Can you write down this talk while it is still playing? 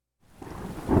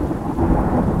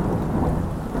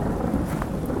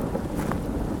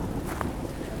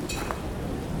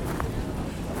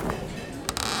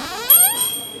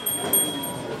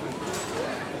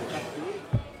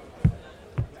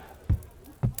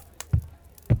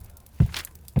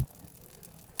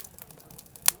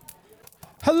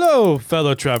Hello,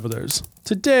 fellow travelers.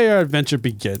 Today our adventure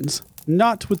begins,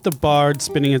 not with the bard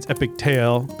spinning his epic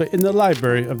tale, but in the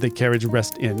library of the Carriage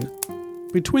Rest Inn.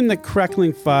 Between the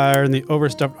crackling fire and the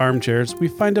overstuffed armchairs, we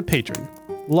find a patron,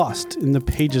 lost in the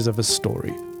pages of a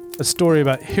story. A story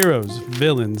about heroes,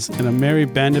 villains, and a merry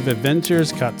band of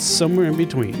adventurers caught somewhere in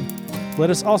between. Let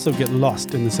us also get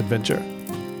lost in this adventure.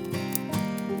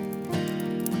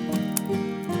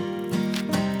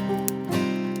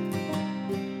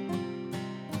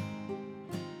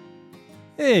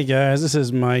 Hey guys, this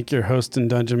is Mike, your host and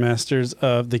Dungeon Masters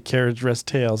of the Carriage Rest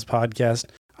Tales podcast.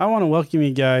 I want to welcome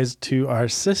you guys to our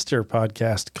sister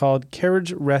podcast called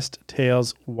Carriage Rest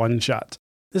Tales One Shot.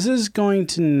 This is going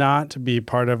to not be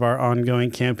part of our ongoing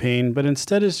campaign, but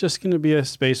instead it's just going to be a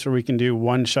space where we can do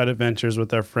one-shot adventures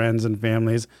with our friends and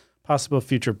families, possible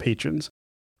future patrons.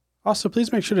 Also,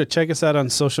 please make sure to check us out on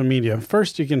social media.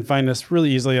 First, you can find us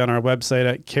really easily on our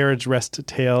website at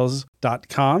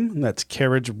carriageresttales.com. That's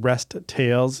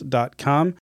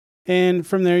carriageresttales.com. And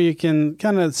from there, you can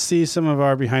kind of see some of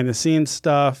our behind-the-scenes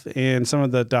stuff and some of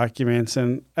the documents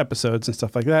and episodes and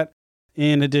stuff like that,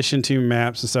 in addition to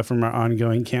maps and stuff from our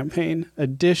ongoing campaign.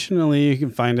 Additionally, you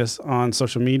can find us on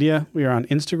social media. We are on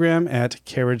Instagram at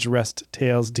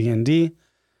carriageresttales.dnd.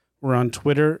 We're on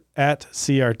Twitter at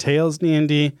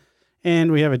crtalesdnd.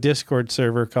 And we have a Discord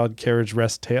server called Carriage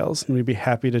Rest Tales, and we'd be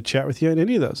happy to chat with you on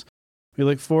any of those. We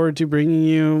look forward to bringing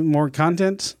you more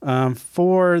content.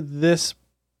 For this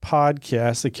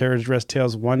podcast, the Carriage Rest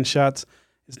Tales one-shots,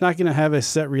 it's not going to have a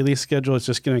set release schedule. It's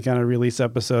just going to kind of release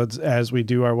episodes as we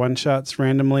do our one-shots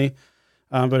randomly.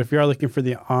 But if you are looking for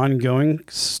the ongoing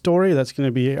story, that's going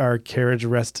to be our Carriage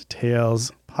Rest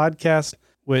Tales podcast,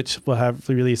 which will have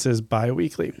releases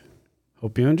bi-weekly.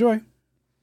 Hope you enjoy.